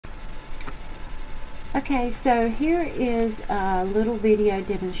Okay, so here is a little video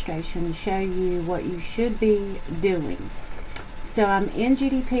demonstration to show you what you should be doing. So I'm in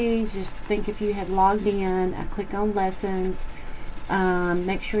GDP. Just think if you had logged in. I click on lessons.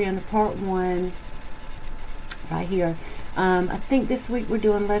 Make sure you're on the part 1 right here. I think this week we're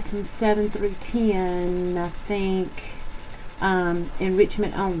doing lessons 7 through 10. I think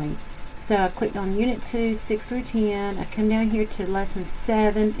enrichment only. So I clicked on unit 2, 6 through 10. I come down here to lesson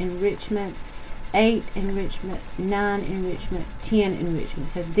 7, enrichment, 8 enrichment, 9 enrichment, 10 enrichment.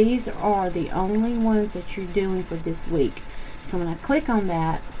 So these are the only ones that you're doing for this week. So when I click on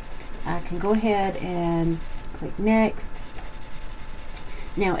that, I can go ahead and click next.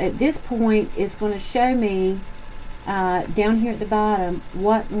 Now at this point, it's going to show me down here at the bottom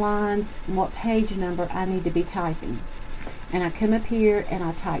what lines, what page number I need to be typing. And I come up here and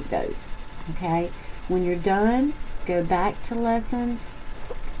I type those. Okay, when you're done, go back to lessons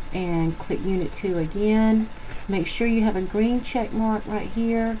and click unit 2 again. Make sure you have a green check mark right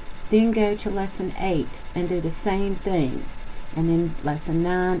here. Then go to lesson 8 and do the same thing. And then lesson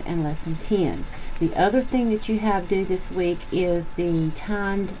 9 and lesson 10. The other thing that you have due this week is the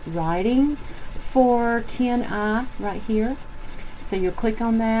timed writing for 10I right here. So you'll click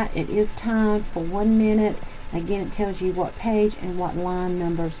on that. It is timed for 1 minute. Again, it tells you what page and what line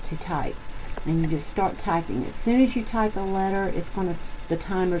numbers to type. And you just start typing. As soon as you type a letter, the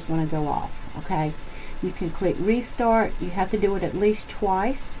timer's going to go off. Okay, you can click restart. You have to do it at least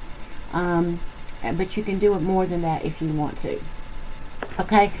twice, but you can do it more than that if you want to.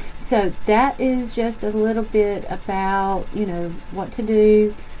 Okay, so that is just a little bit about what to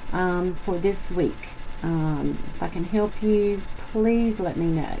do for this week. If I can help you, please let me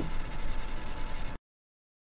know.